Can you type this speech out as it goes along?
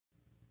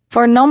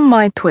For Nom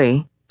Mai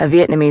Thuy, a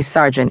Vietnamese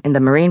sergeant in the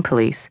Marine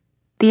Police,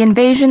 the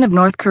invasion of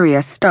North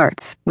Korea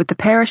starts with the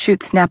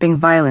parachute-snapping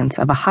violence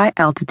of a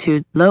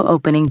high-altitude,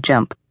 low-opening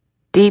jump,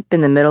 deep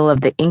in the middle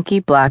of the inky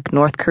black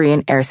North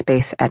Korean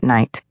airspace at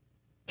night.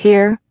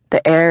 Here,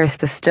 the air is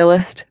the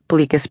stillest,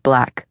 bleakest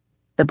black,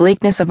 the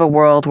bleakness of a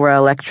world where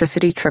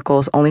electricity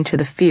trickles only to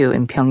the few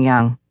in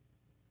Pyongyang.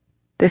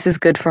 This is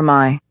good for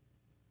Mai.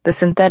 The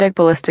synthetic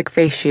ballistic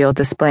face shield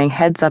displaying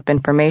heads-up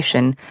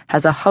information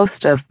has a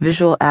host of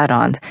visual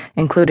add-ons,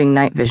 including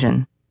night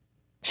vision.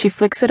 She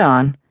flicks it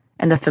on,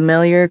 and the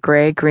familiar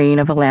gray-green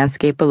of a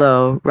landscape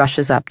below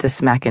rushes up to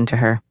smack into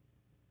her.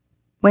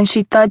 When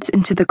she thuds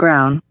into the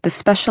ground, the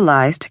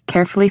specialized,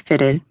 carefully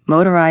fitted,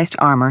 motorized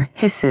armor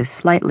hisses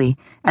slightly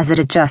as it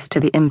adjusts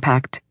to the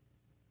impact.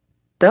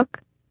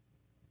 "Duck?"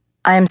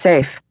 "I am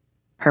safe,"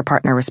 her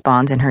partner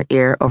responds in her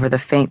ear over the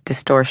faint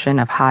distortion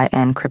of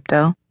high-end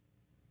crypto.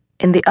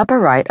 In the upper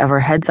right of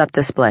her heads-up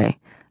display,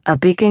 a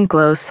beacon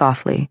glows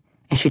softly,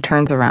 and she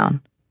turns around.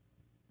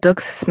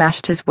 Dux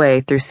smashed his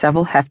way through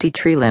several hefty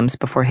tree limbs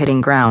before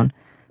hitting ground,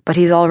 but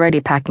he's already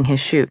packing his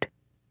chute.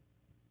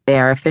 They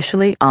are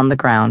officially on the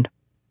ground.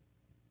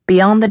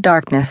 Beyond the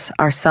darkness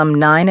are some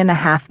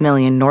 9.5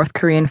 million North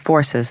Korean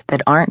forces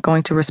that aren't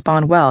going to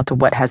respond well to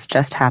what has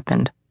just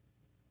happened.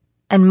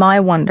 And Mai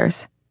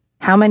wonders,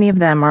 how many of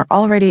them are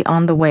already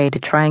on the way to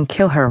try and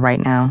kill her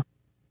right now?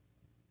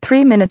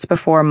 3 minutes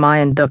before Mai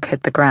and Duc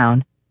hit the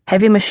ground,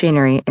 heavy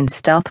machinery in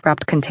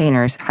stealth-wrapped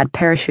containers had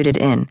parachuted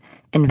in,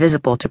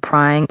 invisible to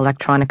prying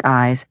electronic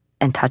eyes,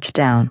 and touched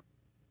down.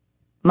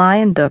 Mai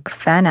and Duc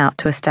fan out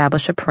to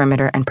establish a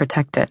perimeter and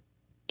protect it,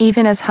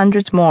 even as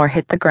hundreds more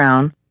hit the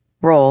ground,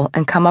 roll,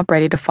 and come up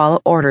ready to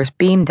follow orders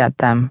beamed at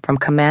them from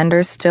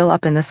commanders still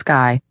up in the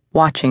sky,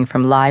 watching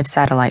from live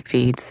satellite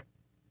feeds.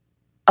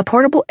 A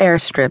portable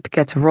airstrip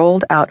gets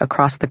rolled out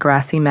across the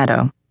grassy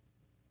meadow.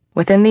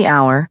 Within the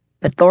hour,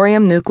 the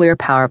thorium nuclear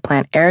power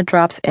plant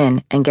airdrops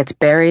in and gets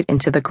buried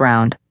into the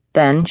ground,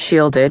 then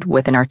shielded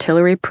with an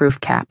artillery-proof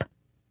cap.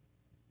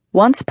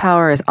 Once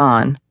power is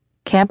on,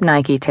 Camp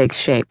Nike takes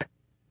shape.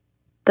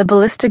 The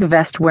ballistic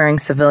vest-wearing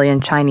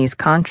civilian Chinese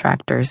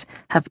contractors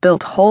have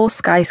built whole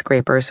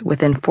skyscrapers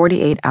within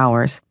 48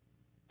 hours.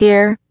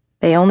 Here,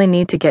 they only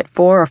need to get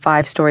 4 or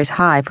 5 stories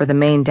high for the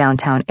main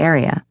downtown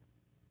area.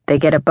 They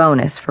get a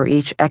bonus for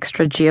each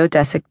extra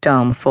geodesic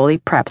dome fully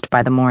prepped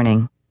by the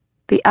morning.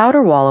 The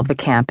outer wall of the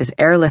camp is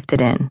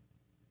airlifted in.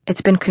 It's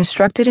been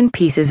constructed in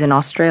pieces in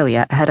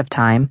Australia ahead of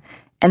time,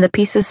 and the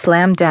pieces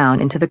slam down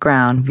into the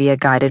ground via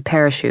guided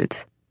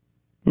parachutes.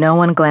 No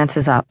one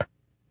glances up.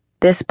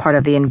 This part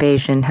of the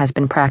invasion has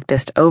been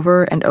practiced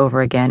over and over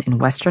again in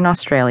Western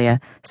Australia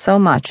so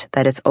much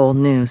that it's old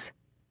news.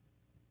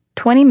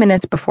 20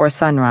 minutes before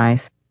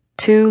sunrise,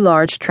 2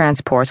 large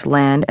transports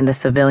land and the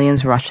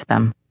civilians rush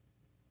them.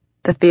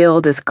 The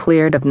field is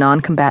cleared of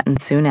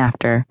non-combatants soon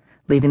after,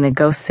 leaving the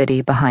ghost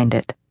city behind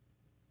it.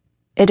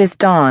 It is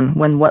dawn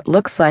when what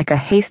looks like a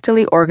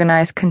hastily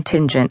organized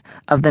contingent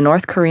of the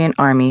North Korean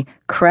army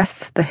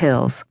crests the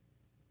hills.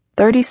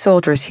 30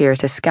 soldiers here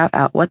to scout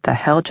out what the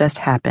hell just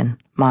happened,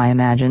 Mai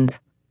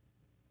imagines.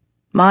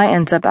 Mai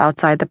ends up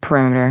outside the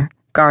perimeter,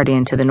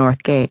 guardian to the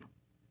north gate.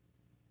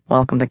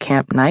 "Welcome to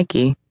Camp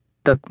Nike,"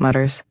 Duc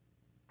mutters.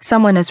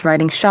 Someone is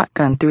riding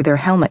shotgun through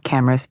their helmet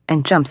cameras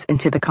and jumps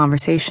into the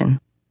conversation.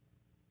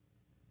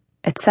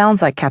 It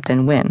sounds like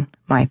Captain Wynne,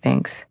 Mai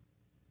thinks.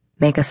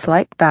 Make a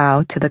slight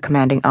bow to the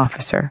commanding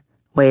officer,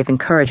 wave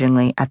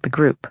encouragingly at the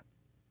group.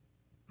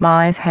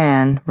 Mai's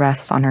hand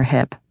rests on her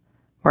hip,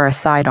 where a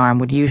sidearm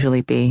would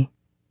usually be.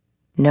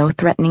 No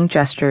threatening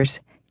gestures,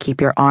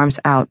 keep your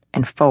arms out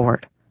and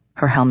forward,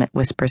 her helmet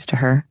whispers to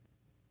her.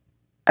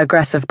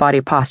 Aggressive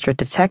body posture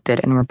detected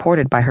and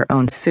reported by her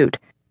own suit.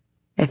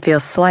 It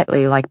feels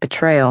slightly like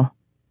betrayal.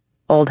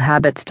 Old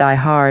habits die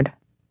hard.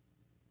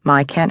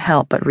 Mai can't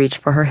help but reach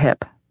for her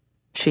hip.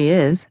 She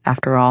is,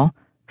 after all,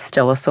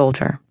 still a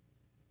soldier.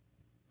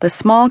 The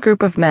small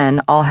group of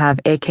men all have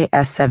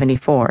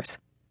AKS-74s,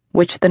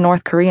 which the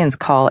North Koreans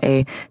call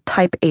a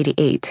Type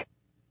 88,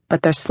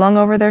 but they're slung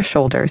over their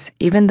shoulders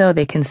even though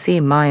they can see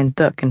Mai and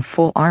Duc in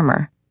full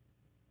armor.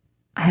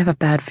 "I have a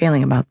bad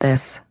feeling about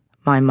this,"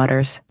 Mai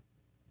mutters.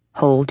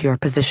 "Hold your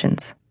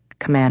positions,"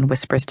 command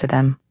whispers to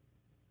them.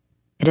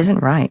 It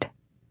isn't right,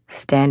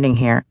 standing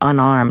here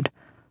unarmed,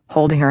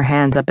 holding her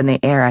hands up in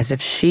the air as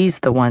if she's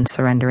the one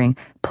surrendering,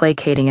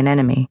 placating an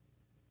enemy,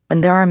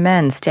 when there are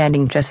men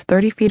standing just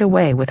 30 feet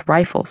away with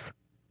rifles.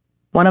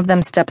 One of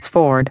them steps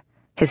forward,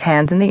 his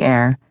hands in the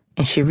air,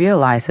 and she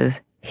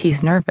realizes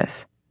he's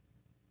nervous.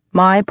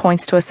 Mai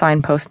points to a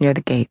signpost near the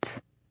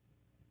gates.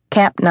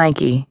 "Camp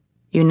Nike,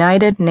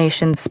 United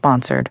Nations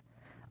sponsored,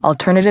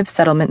 Alternative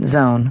Settlement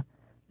Zone,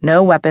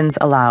 no weapons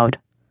allowed.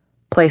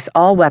 Place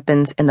all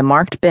weapons in the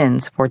marked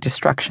bins for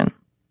destruction."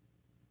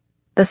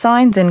 The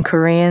sign's in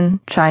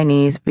Korean,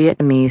 Chinese,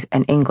 Vietnamese,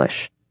 and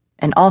English,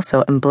 and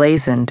also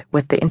emblazoned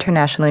with the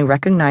internationally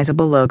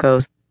recognizable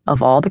logos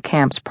of all the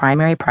camp's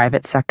primary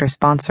private sector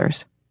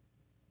sponsors.